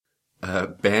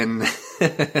Ben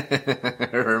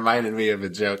reminded me of a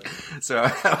joke. So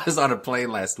I was on a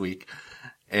plane last week,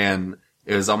 and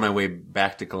it was on my way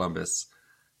back to Columbus,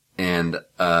 and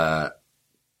there's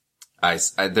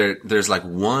like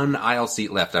one aisle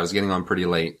seat left. I was getting on pretty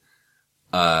late,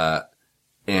 and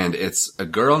it's a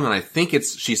girl, and I think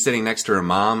she's sitting next to her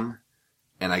mom.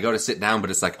 And I go to sit down, but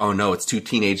it's like, oh no, it's two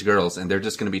teenage girls, and they're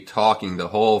just going to be talking the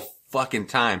whole fucking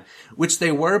time, which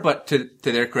they were, but to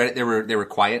their credit, they were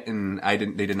quiet, and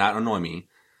they did not annoy me.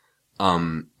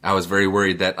 I was very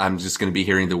worried that I'm just going to be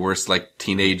hearing the worst, like,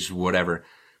 teenage whatever,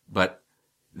 but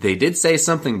they did say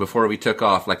something before we took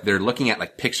off, like they're looking at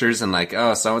like pictures and like,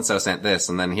 oh, so and so sent this,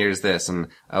 and then here's this, and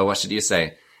oh, what should you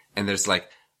say? And there's like,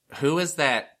 who is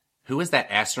that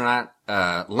astronaut?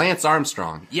 Lance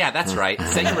Armstrong. Yeah, that's right.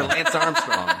 Say you were Lance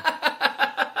Armstrong.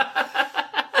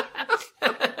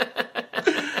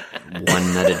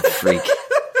 One-nutted freak.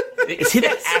 Is he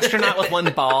that astronaut with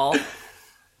one ball?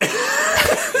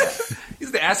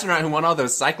 He's the astronaut who won all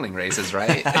those cycling races,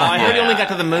 right? Oh, I heard he only got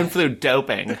to the moon through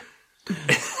doping.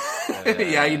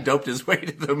 Yeah, he doped his way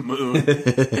to the moon.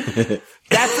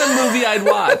 That's a movie I'd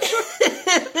watch.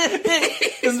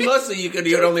 Because mostly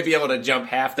you'd only be able to jump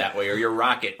half that way, or your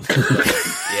rocket.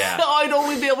 Yeah. I'd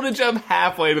only be able to jump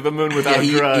halfway to the moon without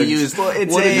drugs. He used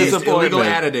illegal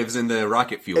additives in the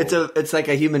rocket fuel. It's like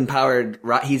a human powered.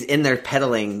 He's in there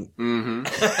pedaling. Mm-hmm.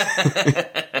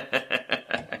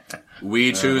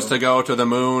 We choose to go to the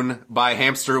moon by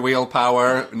hamster wheel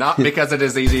power, not because it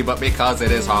is easy, but because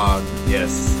it is hard.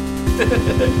 Yes.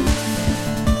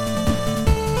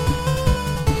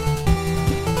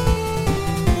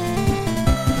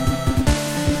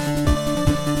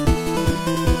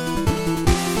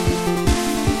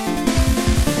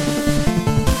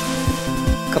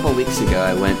 A couple weeks ago,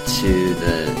 I went to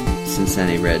the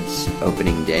Cincinnati Reds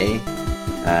opening day.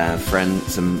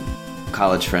 Some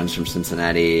college friends from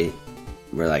Cincinnati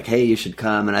were like, hey, you should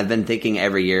come. And I've been thinking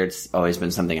every year, it's always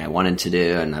been something I wanted to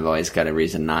do, and I've always got a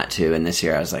reason not to. And this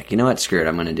year I was like, you know what? Screw it.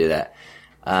 I'm going to do that.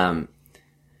 And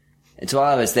so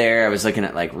while I was there, I was looking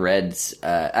at like Reds.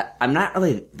 I'm not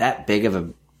really that big of a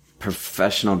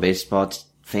professional baseball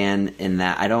fan in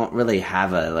that I don't really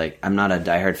have I'm not a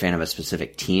diehard fan of a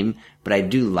specific team, but I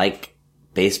do like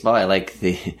baseball. I like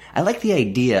the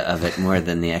idea of it more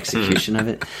than the execution of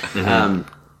it. Mm-hmm.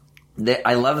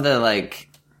 I love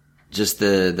just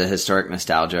the historic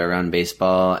nostalgia around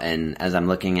baseball, and as I'm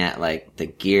looking at like the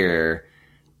gear,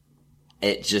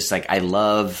 it just like I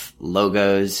love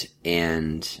logos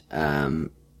and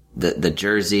the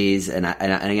jerseys, and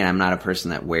again, I'm not a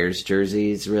person that wears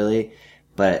jerseys really,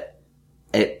 but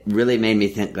it really made me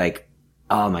think like,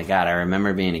 oh my god, I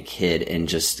remember being a kid and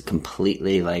just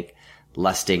completely like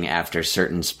lusting after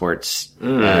certain sports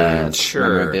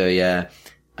memorabilia.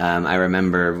 I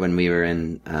remember when we were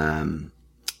in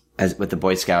with the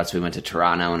Boy Scouts, we went to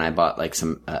Toronto, and I bought like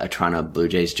a Toronto Blue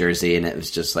Jays jersey, and it was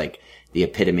just like the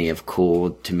epitome of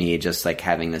cool to me, just like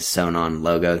having this sewn on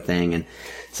logo thing. And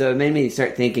so it made me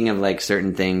start thinking of like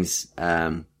certain things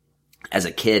as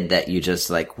a kid that you just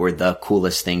like were the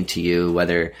coolest thing to you,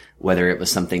 whether it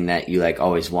was something that you like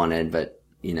always wanted but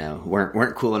you know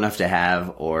weren't cool enough to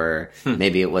have, or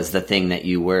maybe it was the thing that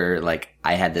you were like,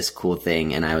 I had this cool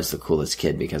thing and I was the coolest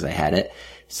kid because I had it.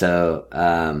 So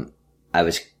I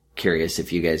was curious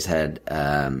if you guys had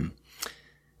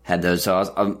those.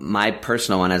 So my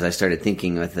personal one, as I started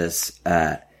thinking with this,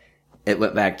 it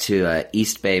went back to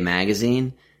East Bay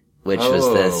Magazine, which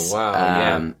was this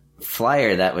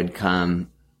flyer that would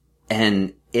come,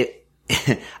 and it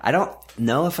I don't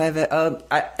know if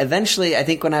eventually, I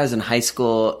think when I was in high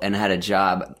school and had a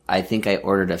job, I think I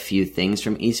ordered a few things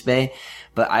from East Bay,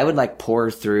 but I would like pour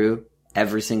through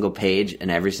every single page and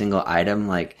every single item,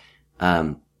 like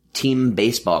team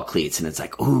baseball cleats, and it's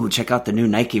like, ooh, check out the new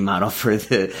Nike model for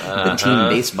the team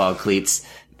baseball cleats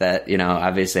that, you know,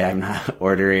 obviously I'm not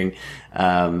ordering,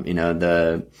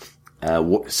 the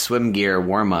swim gear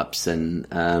warm-ups,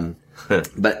 and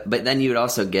but then you would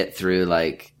also get through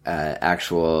like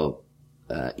actual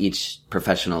each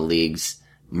professional league's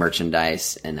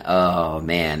merchandise, and oh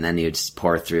man, then you'd just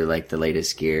pour through like the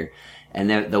latest gear.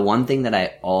 And the one thing that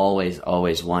I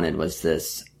always wanted was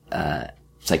this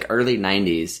it's like early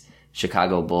 90s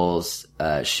Chicago Bulls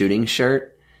shooting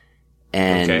shirt,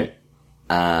 and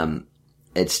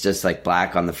it's just like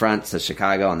black on the front, says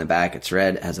Chicago, on the back it's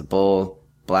red, it has a bull,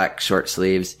 black short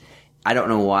sleeves. I don't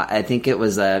know why. I think it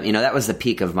was that was the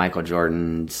peak of Michael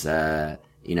Jordan's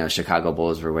Chicago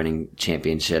Bulls were winning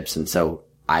championships, and so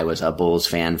I was a Bulls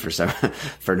fan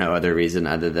for no other reason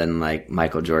other than like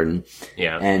Michael Jordan.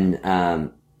 Yeah.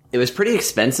 And it was pretty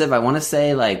expensive. I want to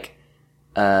say like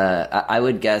I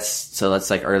would guess, so that's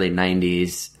like early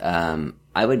 90s.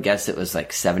 I would guess it was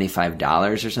like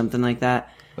 $75 or something like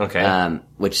that. Okay.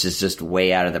 Which is just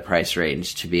way out of the price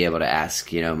range to be able to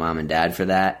ask, mom and dad for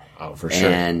that. Oh, for sure.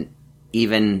 And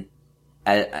even,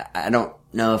 I don't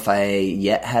know if I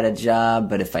yet had a job,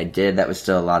 but if I did, that was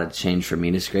still a lot of change for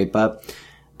me to scrape up.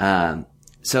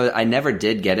 So I never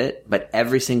did get it, but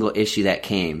every single issue that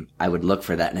came, I would look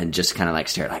for that and then just kind of like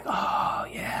stare like, oh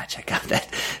yeah, check out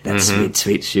that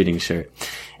sweet shooting shirt.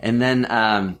 And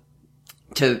then,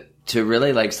 to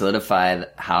really like solidify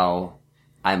how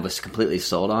I was completely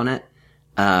sold on it,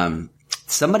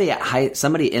 somebody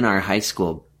in our high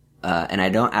school, and I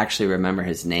don't actually remember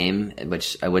his name,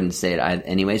 which I wouldn't say it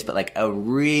anyways, but like a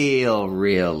real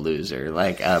loser,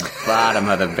 like a bottom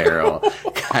of the barrel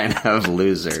kind of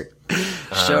loser,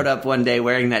 showed up one day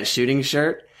wearing that shooting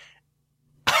shirt,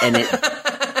 and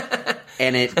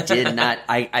it did not.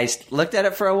 I looked at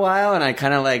it for a while, and I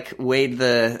kind of like weighed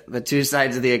the two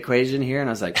sides of the equation here, and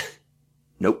I was like,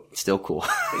 nope, still cool.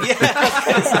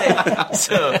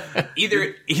 So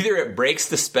either it breaks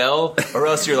the spell, or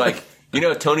else you're like,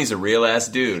 Tony's a real ass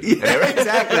dude. Yeah,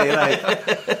 exactly.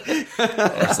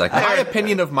 It's like, my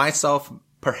opinion of myself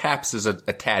perhaps is a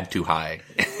tad too high.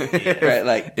 Right,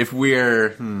 like if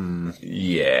we're,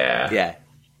 Yeah.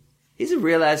 He's a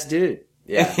real ass dude.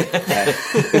 Yeah.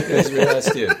 He's a real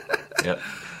ass dude. Yep.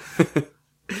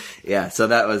 Yeah, so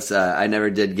that was, I never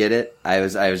did get it. I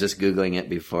was just Googling it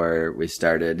before we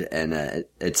started, and,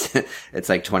 it's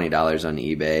like $20 on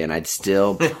eBay, and I'd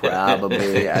still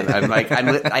probably,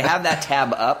 I have that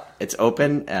tab up. It's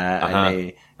open.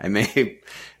 I may, finish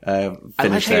I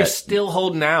like how you're that. still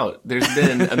holding out. There's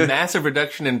been a massive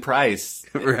reduction in price.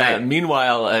 Right.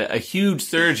 Meanwhile, a huge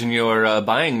surge in your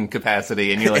buying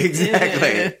capacity, and you're like,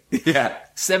 Exactly. Yeah.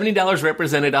 $70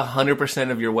 represented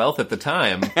 100% of your wealth at the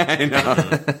time. I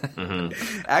know.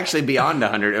 Actually, beyond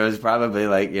 100, it was probably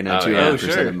like, 200%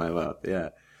 sure. of my wealth.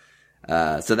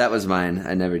 Yeah. So that was mine.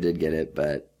 I never did get it,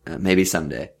 but maybe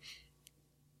someday.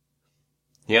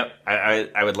 Yep.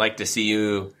 I would like to see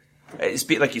you.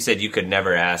 Like you said, you could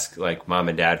never ask like mom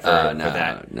and dad for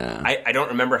that. No. I don't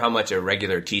remember how much a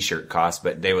regular T-shirt costs,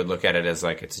 but they would look at it as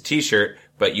like it's a T-shirt,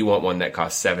 but you want one that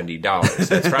costs $70.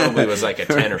 That probably was like a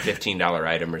 $10 or $15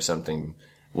 item or something.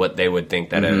 What they would think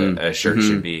that a shirt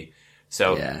should be.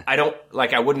 So Yeah.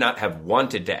 I would not have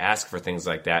wanted to ask for things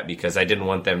like that because I didn't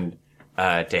want them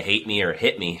to hate me or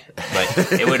hit me.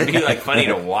 But it would be like funny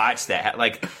to watch that.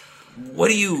 Like, what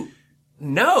do you?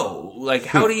 No, like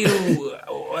how do you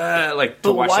to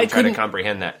But watch why them try to couldn't-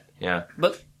 comprehend that? Yeah,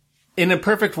 But in a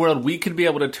perfect world, we could be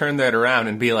able to turn that around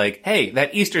and be like, hey,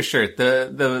 that Easter shirt,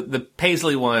 the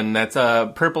paisley one that's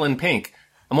purple and pink,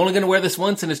 I'm only going to wear this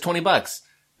once and it's $20.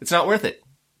 It's not worth it.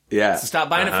 Yeah. So stop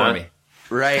buying it for me.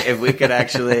 Right. If we could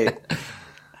actually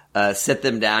sit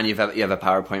them down, you have a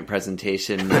PowerPoint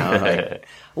presentation. I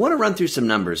want to run through some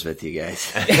numbers with you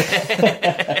guys.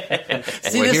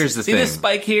 here's the see thing. this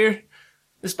spike here?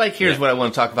 This spike here is what I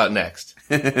want to talk about next.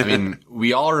 I mean,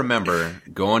 we all remember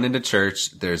going into church,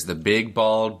 there's the big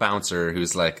bald bouncer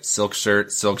who's like, silk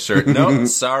shirt. No,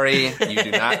 sorry, you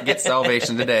do not get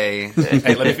salvation today.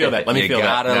 Hey, let me feel that. Let me You feel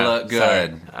that. gotta No, look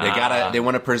good. sorry. They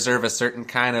want to preserve a certain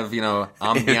kind of,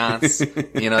 ambiance,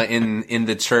 in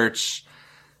the church.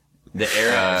 the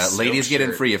era. Ladies get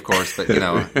in free, of course, but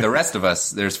the rest of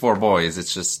us, there's 4 boys.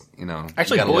 It's just,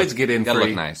 Actually, you gotta boys look- get in you gotta free.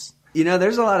 look nice.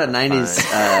 There's a lot of 90s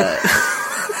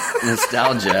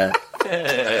nostalgia.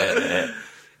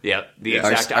 Yep, the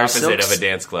Are- exact are opposite silks- of a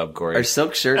dance club, Corey. Are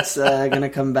silk shirts going to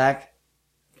come back?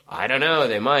 I don't know.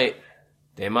 They might.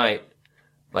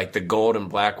 Like the gold and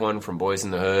black one from Boys in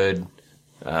the Hood.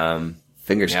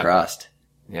 Fingers Yep. crossed.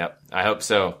 Yep, I hope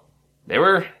so.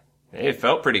 They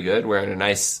felt pretty good wearing a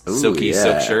nice Ooh, silky yeah.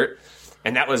 silk shirt.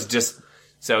 And that was just,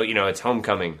 so, it's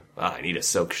homecoming. Oh, I need a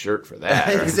silk shirt for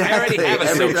that. Or, Exactly. I already have a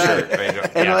Every silk time. shirt.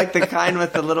 Right? And Yeah. like the kind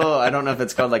with the little, I don't know if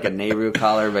it's called like a Nehru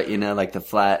collar, but like the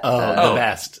flat.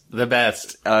 The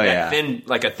best. Oh, that yeah.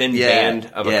 thin Yeah. band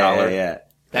of a collar. Yeah.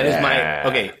 That is Yeah.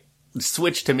 okay.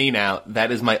 Switch to me now.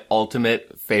 That is my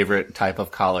ultimate favorite type of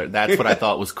collar. That's what I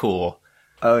thought was cool.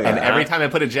 Oh, yeah. And every time I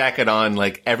put a jacket on,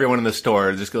 like everyone in the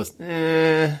store just goes,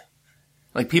 eh.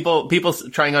 Like people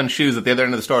trying on shoes at the other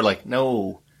end of the store, like,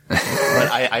 no. But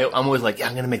I'm always like, yeah,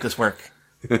 I'm going to make this work.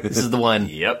 This is the one.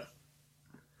 Yep.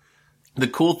 The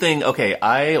cool thing, okay,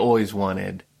 I always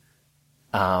wanted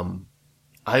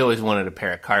a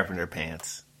pair of carpenter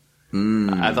pants.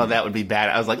 I thought that would be bad.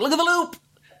 I was like, look at the loop.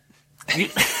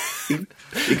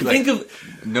 Think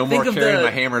of No more Think of carrying the-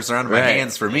 my hammers around my Right.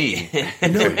 hands for me.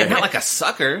 no, not like a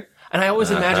sucker. And I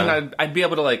always imagine I'd be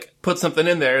able to like put something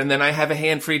in there, and then I have a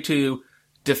hand free to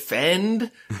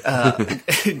defend,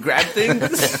 grab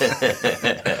things.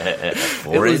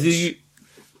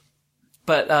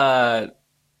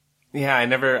 Yeah,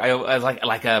 I was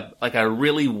like a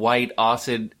really white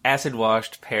acid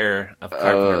washed pair of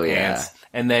carpenter pants.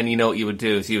 And then you know what you would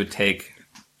do is you would take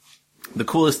the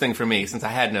coolest thing for me, since I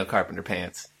had no carpenter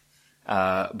pants.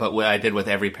 But what I did with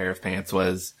every pair of pants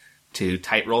was to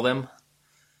tight roll them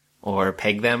or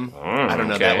peg them. I don't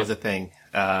know. Okay. That was a thing.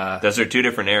 Those are two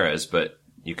different eras, but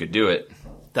you could do it.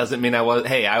 Doesn't mean I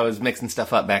was mixing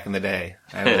stuff up back in the day.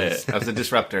 I was a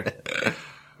disruptor.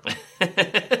 A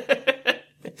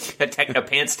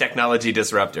pants technology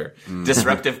disruptor.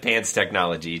 Disruptive pants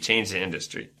technology. Changed the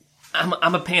industry.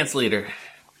 I'm a pants leader.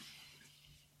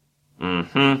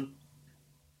 Mm-hmm.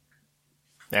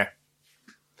 There.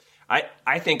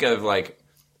 I think of like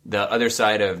the other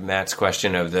side of Matt's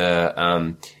question of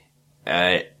the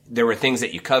there were things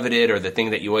that you coveted or the thing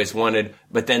that you always wanted,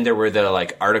 but then there were the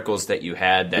like articles that you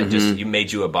had that just you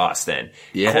made you a boss then.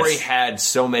 Yes. Corey had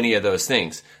so many of those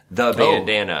things. The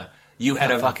bandana. You had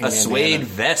a suede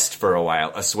vest for a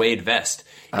while. A suede vest.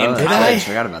 In I college,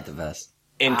 forgot about the vest.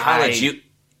 in college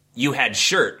you had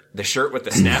the shirt with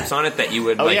the snaps on it that you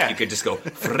would you could just go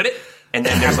frit, and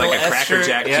then there's like a Cracker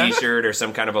Jack t-shirt or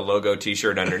some kind of a logo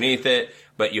t-shirt underneath it,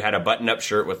 but you had a button-up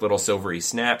shirt with little silvery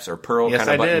snaps or pearl kind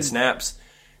of button snaps.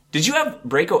 Did you have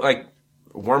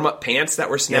warm-up pants that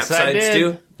were snap sides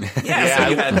too? Yeah, so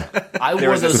you had. I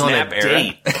wore those on a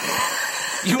date.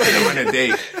 You were on a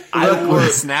date.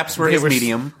 Snaps were his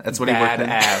medium. That's what he worked in.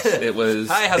 Badass. It was.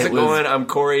 Hi, how's it going? I'm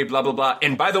Corey. Blah blah blah.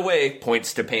 And by the way,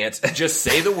 points to pants. Just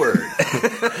say the word.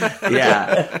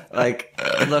 Yeah,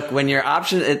 look, when your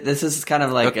this is kind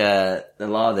of like the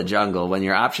law of the jungle. When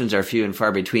your options are few and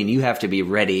far between, you have to be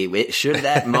ready. Should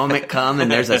that moment come,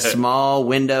 and there's a small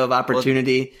window of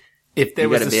opportunity. If there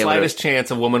was the slightest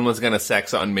chance a woman was going to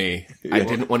sex on me, I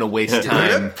didn't want to waste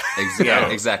time.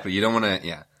 Exactly. You don't want to.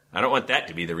 Yeah. I don't want that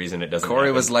to be the reason it doesn't. Corey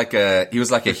happen. was like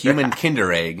a human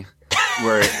Kinder egg,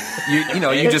 where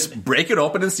you just break it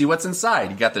open and see what's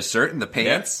inside. You got the shirt and the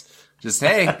pants. Yeah. Just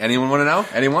hey, anyone want to know?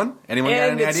 Anyone got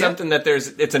any idea? Something that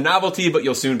it's a novelty, but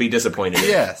you'll soon be disappointed.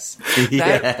 Yes.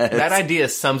 That idea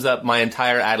sums up my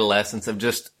entire adolescence of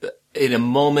just in a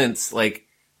moment's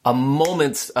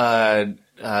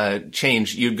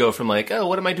change. You'd go from like, oh,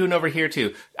 what am I doing over here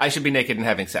to I should be naked and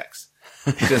having sex.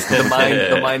 Just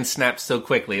the mind snaps so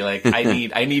quickly. Like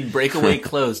I need breakaway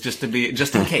clothes just in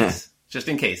case. Just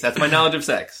in case. That's my knowledge of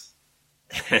sex.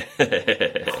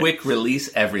 Quick release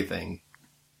everything.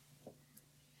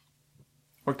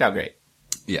 Worked out great.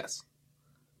 Yes.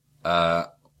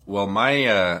 Well,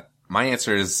 my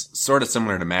answer is sort of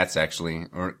similar to Matt's actually,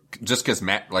 or just because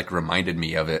Matt reminded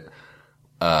me of it.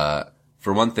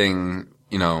 For one thing,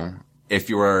 if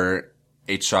you are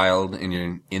a child and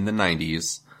you're in the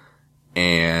 90s.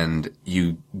 And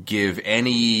you give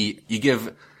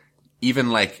even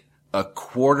like a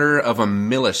quarter of a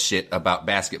mill shit about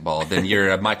basketball, then you're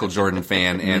a Michael Jordan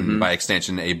fan and by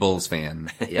extension a Bulls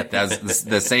fan. Yep. That's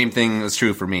the same thing is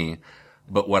true for me.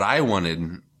 But what I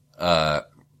wanted,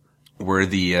 were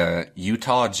the,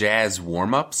 Utah Jazz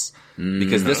warm-ups.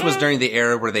 Because this was during the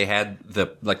era where they had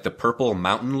the purple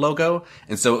mountain logo.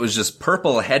 And so it was just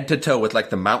purple head to toe with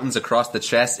the mountains across the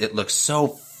chest. It looks so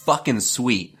fucking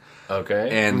sweet.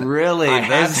 Okay. And really, I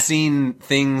have seen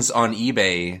things on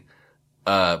eBay,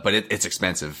 but it's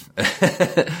expensive.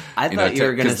 I thought you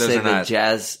were going to say the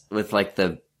Jazz with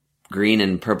the green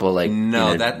and purple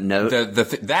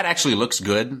that actually looks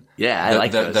good. Yeah, I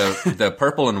like those. The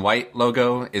purple and white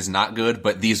logo is not good,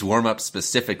 but these warm-ups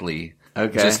specifically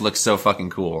just look so fucking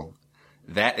cool.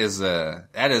 That is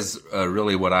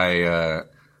really what I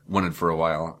wanted for a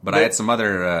while. But I had some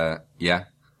other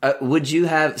would you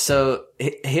have, so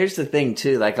here's the thing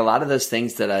too, a lot of those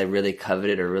things that I really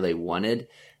coveted or really wanted,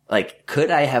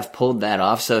 could I have pulled that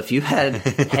off? So if you had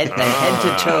head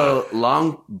to toe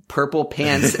long purple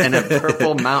pants and a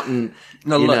purple mountain,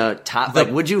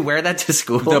 top, would you wear that to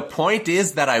school? The point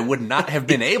is that I would not have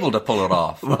been able to pull it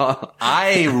off. Well,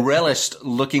 I relished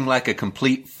looking like a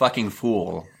complete fucking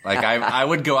fool. I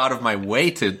would go out of my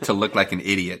way to look like an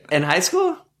idiot. In high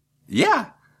school? Yeah.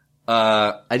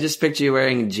 I just picture you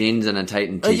wearing jeans and a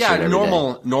Titan t-shirt. Yeah,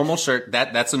 normal shirt.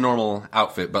 That's a normal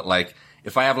outfit. But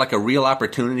if I have a real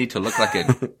opportunity to look like a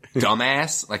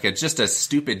dumbass, just a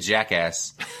stupid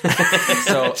jackass.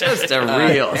 So just a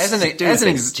real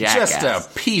jackass. Just a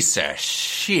piece of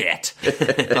shit.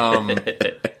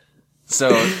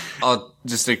 So I'll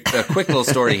just a quick little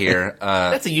story here.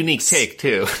 That's a unique take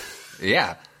too.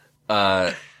 Yeah.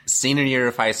 Senior year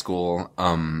of high school,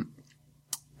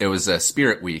 it was a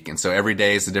Spirit Week, and so every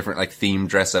day is a different themed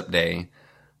dress up day.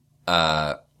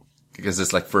 because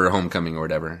it's like for homecoming or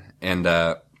whatever. And,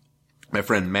 my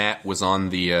friend Matt was on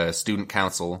the, student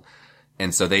council.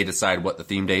 And so they decide what the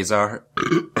theme days are.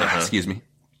 Excuse me.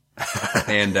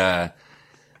 And,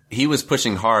 he was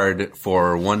pushing hard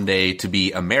for one day to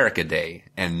be America Day,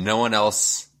 and everyone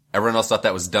else thought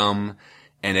that was dumb,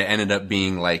 and it ended up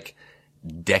being like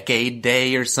Decade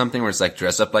Day or something, where it's like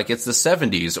dress up like it's the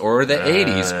 70s or the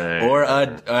 80s or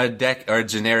a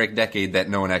generic decade that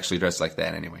no one actually dressed like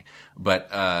that anyway. But,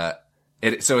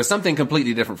 so it's something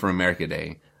completely different from America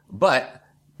Day, but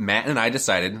Matt and I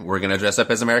decided we're going to dress up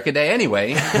as America Day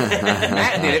anyway.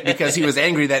 Matt did it because he was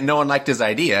angry that no one liked his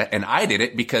idea, and I did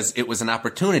it because it was an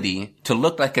opportunity to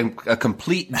look like a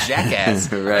complete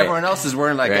jackass. Right. Everyone else is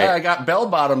wearing like, I got bell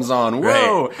bottoms on.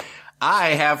 Whoa. Right. I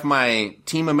have my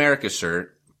Team America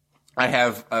shirt. I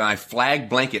have my flag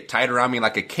blanket tied around me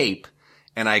like a cape,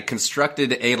 and I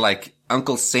constructed a like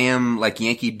Uncle Sam like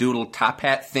Yankee Doodle top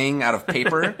hat thing out of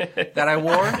paper that I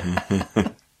wore.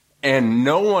 And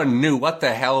no one knew what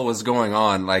the hell was going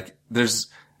on. Like, there's...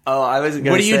 Oh, I was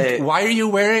going to say... Why are you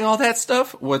wearing all that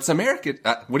stuff? What's American?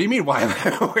 What do you mean, why am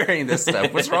I wearing this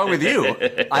stuff? What's wrong with you?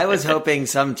 I was hoping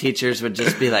some teachers would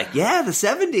just be like, yeah, the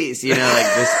 70s, you know, like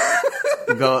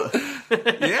just go...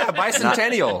 Yeah,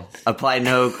 bicentennial. Apply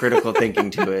no critical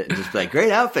thinking to it and just be like,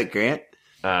 great outfit, Grant.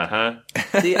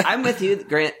 See, I'm with you,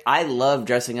 Grant. I love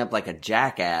dressing up like a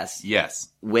jackass. Yes.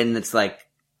 When it's like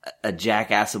a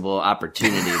jackassable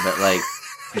opportunity, but like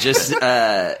just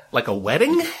like a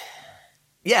wedding?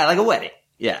 Yeah, like a wedding.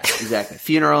 Yeah, exactly.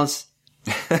 Funerals.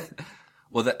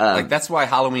 Well, like that's why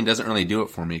Halloween doesn't really do it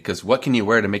for me, because what can you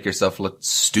wear to make yourself look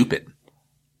stupid?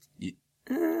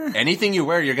 Anything you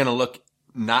wear, you're going to look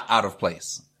not out of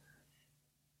place.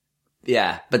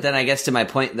 Yeah, but then I guess to my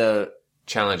point though,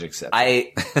 challenge accepted.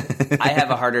 I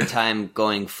have a harder time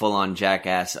going full on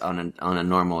jackass on a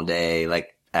normal day, like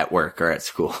at work or at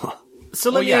school. So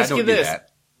let me ask you this.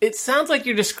 It sounds like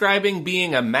you're describing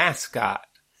being a mascot.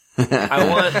 I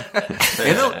want...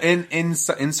 in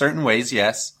certain ways,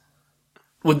 yes.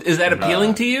 Is that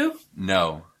appealing to you?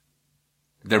 No.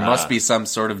 There must be some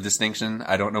sort of distinction.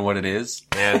 I don't know what it is.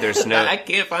 Yeah, there's no... I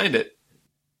can't find it.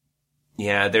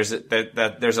 Yeah, there's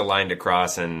a line to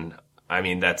cross, and I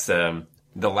mean, that's...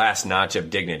 the last notch of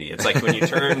dignity. It's like when you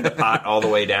turn the pot all the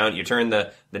way down, you turn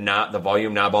the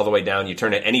volume knob all the way down, you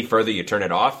turn it any further, you turn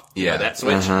it off. You know, that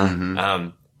switch.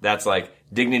 That's like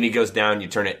dignity goes down, you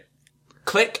turn it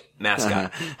click,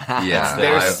 mascot. Yeah.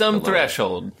 There's some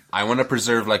threshold. I want to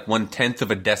preserve like 1/10 of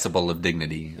a decibel of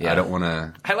dignity. Yeah. I don't want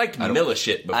to. I liked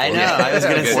millishit before. I know. I was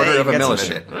going to say quarter of a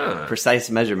millishit. Precise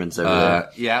measurements over there.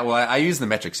 Yeah. Well, I use the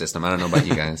metric system. I don't know about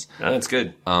you guys. That's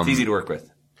good. It's easy to work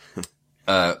with.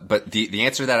 But the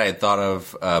answer that I had thought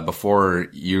of, before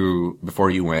you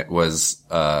went was,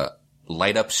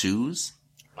 light up shoes.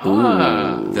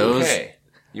 Those, okay.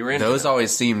 You were into those that.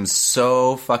 always seem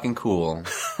so fucking cool.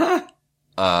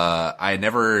 I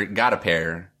never got a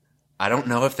pair. I don't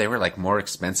know if they were like more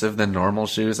expensive than normal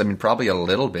shoes. I mean, probably a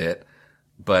little bit,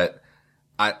 but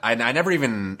I never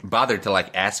even bothered to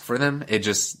like ask for them. It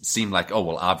just seemed like, oh,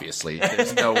 well, obviously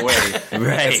there's no way.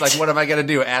 Right. It's like, what am I going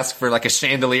to do? Ask for like a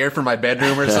chandelier for my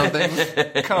bedroom or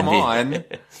something? Come on.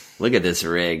 Look at this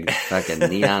rig. Fucking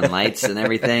neon lights and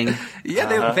everything.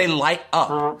 Yeah, they light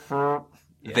up.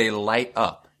 They light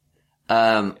up.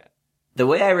 The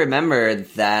way I remember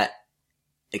that,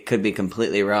 it could be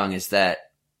completely wrong, is that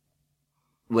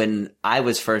when I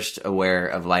was first aware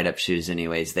of light up shoes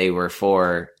anyways, they were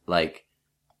for like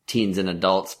teens and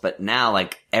adults, but now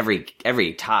like every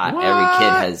kid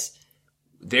has.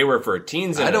 They were for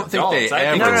teens and adults. I don't think they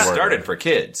ever it started for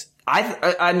kids.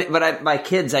 By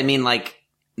kids, I mean like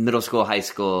middle school, high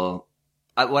school.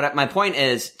 My point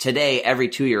is, today every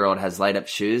 2-year-old has light up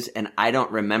shoes, and I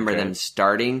don't remember them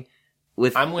starting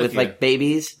with like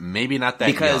babies. Maybe not that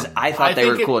because young. I thought they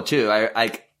were cool too.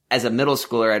 I as a middle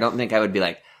schooler, I don't think I would be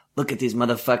like, look at these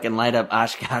motherfucking light up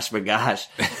Oshkosh Bagosh.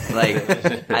 Like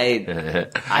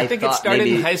I think thought it started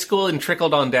maybe, in high school and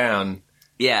trickled on down.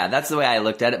 Yeah, that's the way I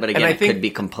looked at it. But again, it could be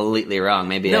completely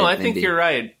wrong. I think you're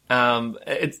right.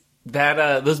 It's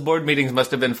that those board meetings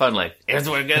must have been fun. Like, here's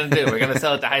what we're gonna do. We're gonna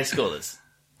sell it to high schoolers.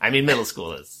 I mean, middle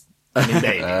schoolers. I mean,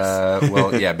 babies.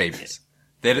 Well, yeah, babies.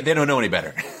 They don't know any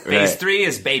better. Phase 3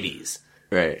 is babies.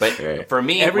 Right. But for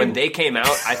me, when they came out,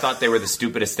 I thought they were the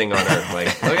stupidest thing on earth.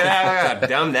 Like, look at how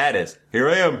dumb that is. Here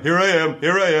I am.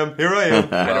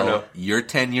 I don't know. You're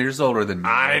 10 years older than me.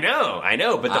 I know.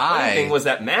 But the funny thing was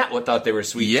that Matt thought they were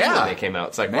sweet too when they came out.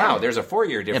 It's like, wow, there's a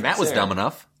 4-year difference. Yeah, Matt was dumb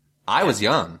enough. I was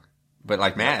young. But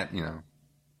like Matt,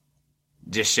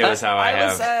 just shows how I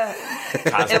have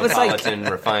cosmopolitan,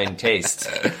 refined taste.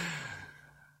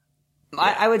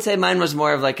 I would say mine was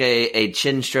more of like a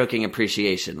chin stroking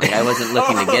appreciation. Like I wasn't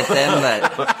looking to get them,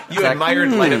 but You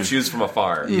admired light-up shoes from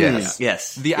afar. Yes.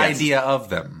 yes, The yes. idea of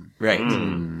them. Right,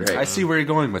 right. I see where you're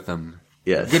going with them.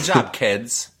 Yes. Good job,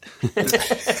 kids.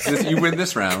 You win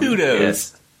this round. Kudos.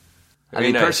 Yes. I Very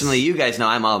mean, nice. personally, you guys know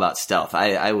I'm all about stealth.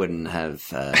 I wouldn't have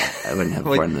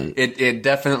worn the. It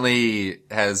definitely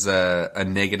has a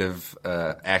negative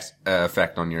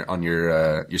effect on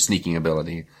your sneaking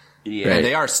ability. Yeah, And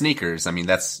they are sneakers. I mean,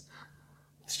 that's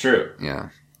it's true. yeah.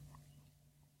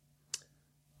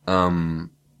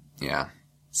 Yeah.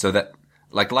 So that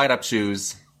like light up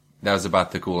shoes. That was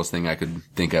about the coolest thing I could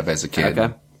think of as a kid.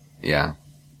 Okay. Yeah.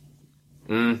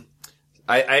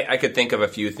 I could think of a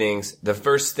few things. The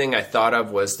first thing I thought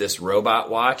of was this robot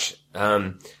watch.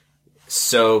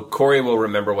 So Corey will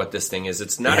remember what this thing is.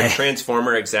 It's not a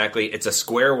transformer exactly. It's a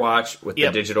square watch with the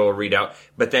digital readout.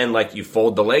 But then like you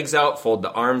fold the legs out, fold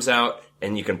the arms out,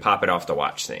 and you can pop it off the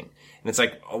watch thing. And it's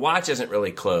like a watch isn't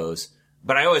really clothes,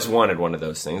 but I always wanted one of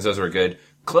those things. Those were good.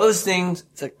 Clothes things.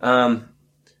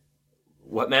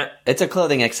 What, Matt? It's a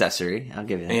clothing accessory. I'll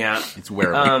give you that. Yeah. It's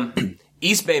wearable.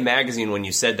 East Bay Magazine, when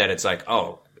you said that, it's like,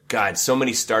 oh, God, so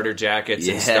many starter jackets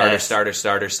Yes. and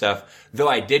starter stuff. Though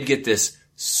I did get this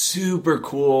super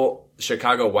cool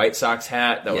Chicago White Sox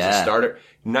hat that was a starter.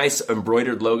 Nice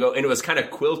embroidered logo, and it was kind of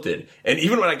quilted. And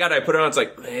even when I got it, I put it on, it's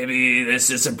like, maybe this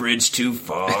is a bridge too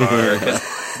far. 'Cause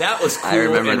that was cool I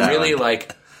remember and that really one.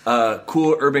 like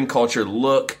cool urban culture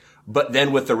look. But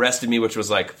then with the rest of me, which was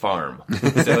like farm.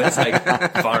 So it's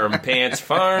like farm pants,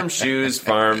 farm shoes,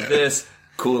 farm this,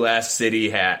 cool ass city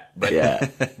hat. But Yeah.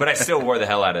 but I still wore the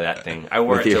hell out of that thing. I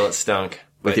wore With it your- till it stunk.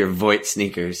 With But- your Voight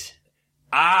sneakers.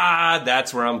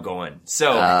 that's where I'm going.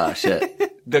 So Oh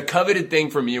shit. the coveted thing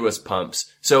from you was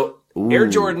pumps. So Air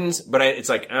Jordans, but it's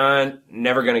like,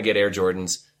 never gonna get Air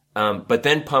Jordans. But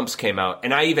then pumps came out,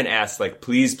 and I even asked like,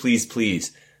 please, please,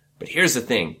 please. But here's the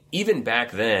thing: even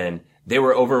back then, they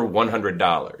were over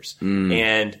 $100,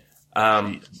 and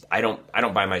I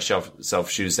don't buy myself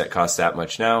shoes that cost that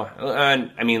much now.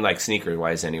 I mean, like sneaker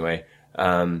wise, anyway.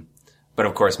 But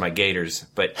of course, my Gators.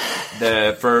 But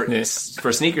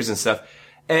for sneakers and stuff,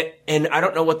 and I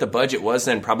don't know what the budget was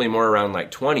then. Probably more around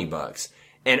like $20.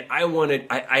 And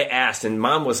I asked, and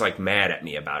Mom was like mad at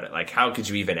me about it. Like, how could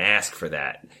you even ask for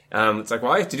that? It's like,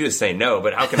 well, all I have to do is say no,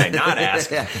 but how can I not ask?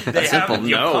 They simple have,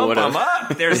 you no pump would've- them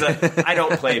up. I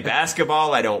don't play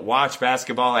basketball. I don't watch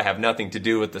basketball. I have nothing to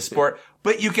do with the sport,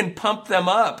 but you can pump them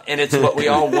up, and it's what we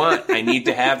all want. I need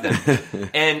to have them.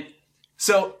 And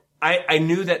so I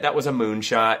knew that was a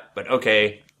moonshot, but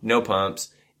okay, no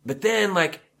pumps. But then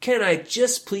like, can I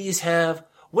just please have,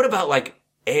 what about like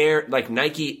Air, like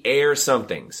Nike Air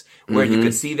somethings where you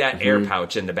could see that air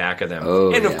pouch in the back of them.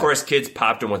 Oh, and of yeah. course kids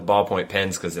popped them with ballpoint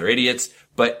pens because they're idiots.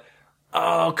 But,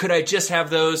 could I just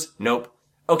have those? Nope.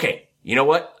 Okay. You know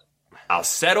what? I'll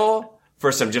settle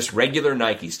for some just regular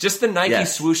Nikes. Just the Nike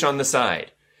Yes. swoosh on the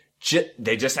side.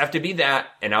 They just have to be that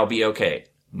and I'll be okay.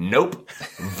 Nope.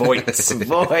 Voights.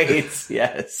 Voight.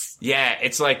 Yes. Yeah.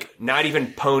 It's like not even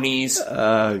ponies.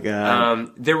 Oh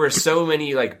god. There were so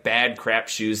many like bad crap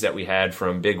shoes that we had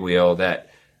from Big Wheel that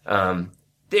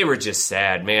they were just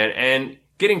sad, man. And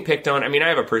getting picked on. I mean, I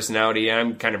have a personality.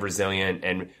 I'm kind of resilient,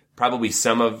 and probably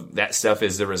some of that stuff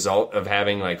is the result of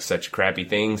having like such crappy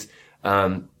things.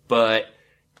 But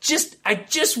I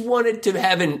just wanted to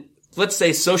have let's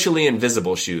say socially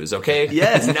invisible shoes. Okay.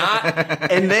 Yes. Not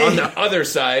And they on the other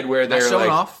side where they're Showing like,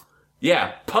 off.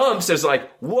 yeah, pumps is like,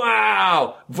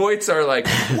 wow. Voights are like,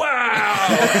 wow.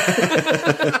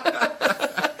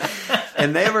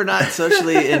 And they were not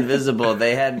socially invisible.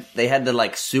 They had the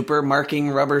like super marking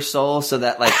rubber sole, so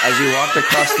that like as you walked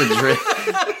across the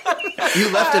gym, you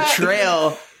left a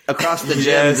trail across the gym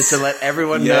Yes. to let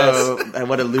everyone Yes. know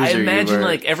what a loser I imagine you were.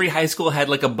 like every high school had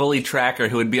like a bully tracker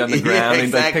who would be on the Yeah, ground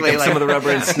and like exactly, pick up like- some of the rubber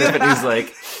and sniff it. And he's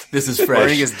like, "This is fresh."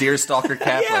 Wearing his deerstalker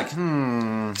cap,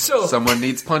 like, So, someone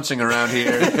needs punching around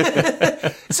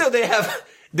here. so they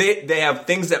have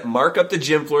things that mark up the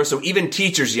gym floor, so even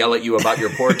teachers yell at you about your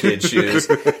poor kid shoes.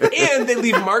 And they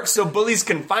leave marks so bullies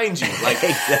can find you. Like,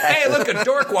 hey, look, a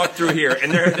dork walked through here,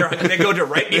 and they go to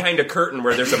right behind a curtain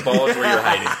where there's a bulge where you're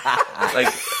hiding.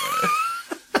 Like,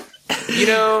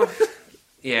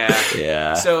 yeah.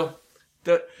 Yeah. So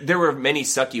there were many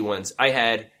sucky ones. I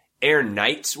had Air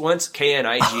Knights once,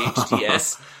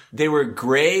 Knights. They were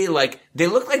gray, like they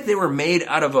looked like they were made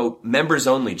out of a members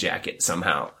only jacket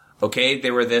somehow. Okay, they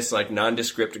were this like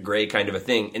nondescript gray kind of a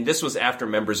thing, and this was after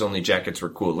members only jackets were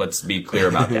cool. Let's be clear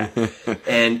about that.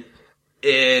 And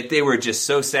They were just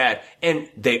so sad. And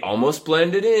they almost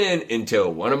blended in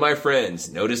until one of my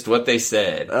friends noticed what they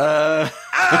said.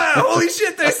 Holy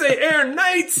shit, they say Aaron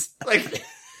Knights! Like,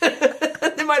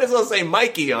 they might as well say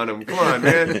Mikey on them. Come on,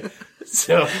 man.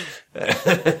 So,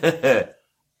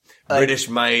 British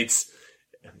mites.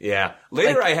 Yeah.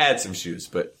 Later I had some shoes,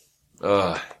 but,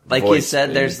 like you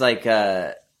said, there's like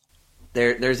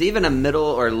there's even a middle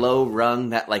or low rung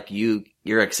that like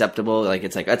you're acceptable. Like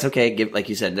it's like, that's okay. Like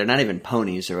you said, they're not even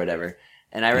ponies or whatever.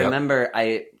 And I remember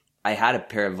I had a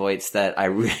pair of Voits that I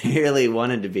really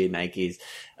wanted to be Nikes.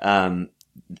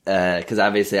 Cause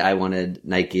obviously I wanted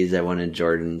Nikes, I wanted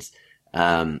Jordans.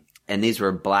 And these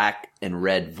were black and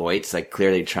red Voits, like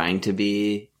clearly trying to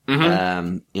be, like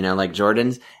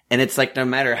Jordans. And it's like, no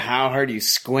matter how hard you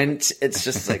squint, it's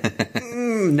just like,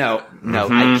 no,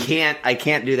 I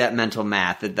can't do that mental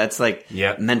math. That's like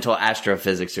mental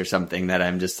astrophysics or something that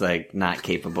I'm just like not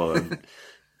capable of.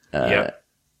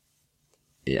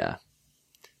 Yeah.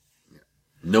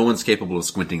 No one's capable of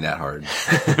squinting that hard.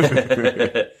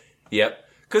 Yep.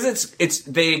 Cause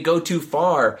they go too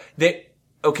far. They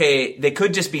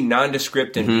could just be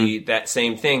nondescript and be that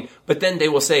same thing, but then they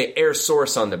will say Air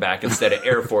Source on the back instead of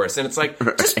Air Force, and it's like,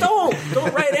 just don't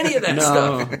write any of that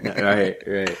stuff.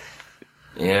 Right.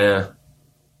 Yeah.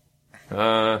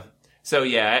 So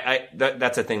yeah,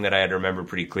 that's a thing that I had to remember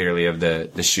pretty clearly of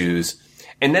the shoes.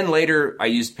 And then later I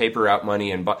used paper route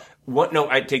money and bought,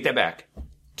 I take that back.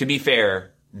 To be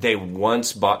fair, they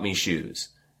once bought me shoes.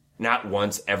 Not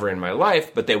once ever in my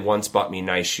life, but they once bought me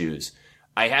nice shoes.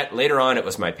 Later on, it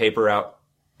was my paper route.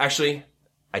 Actually,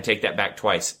 I take that back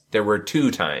twice. There were 2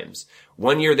 times.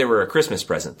 One year they were a Christmas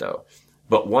present though.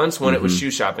 But once when it was shoe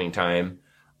shopping time,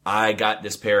 I got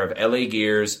this pair of LA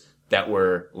Gears that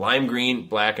were lime green,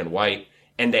 black, and white.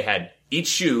 And each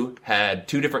shoe had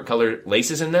 2 different color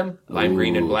laces in them. Lime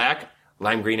green and black.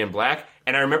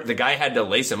 And I remember the guy had to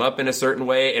lace them up in a certain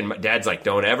way, and my dad's like,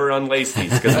 don't ever unlace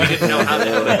these, because we didn't know how the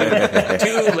hell to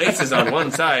do 2 laces on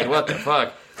one side. What the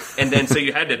fuck? And then so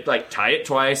you had to like tie it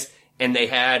twice, and they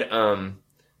had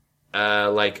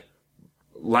like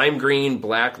lime green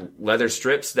black leather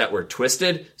strips that were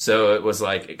twisted, so it was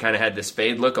like it kind of had this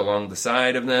fade look along the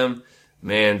side of them.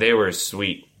 Man, they were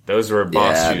sweet. Those were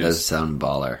boss shoes. Yeah, those sound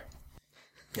baller.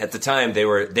 At the time, they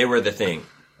were the thing.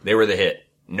 They were the hit.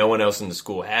 No one else in the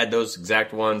school had those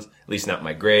exact ones, at least not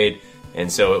my grade,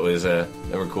 and so it was they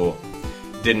were cool.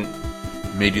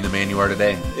 Made you the man you are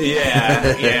today.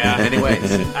 Yeah. Anyways,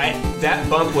 that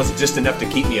bump was just enough to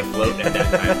keep me afloat at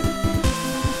that time.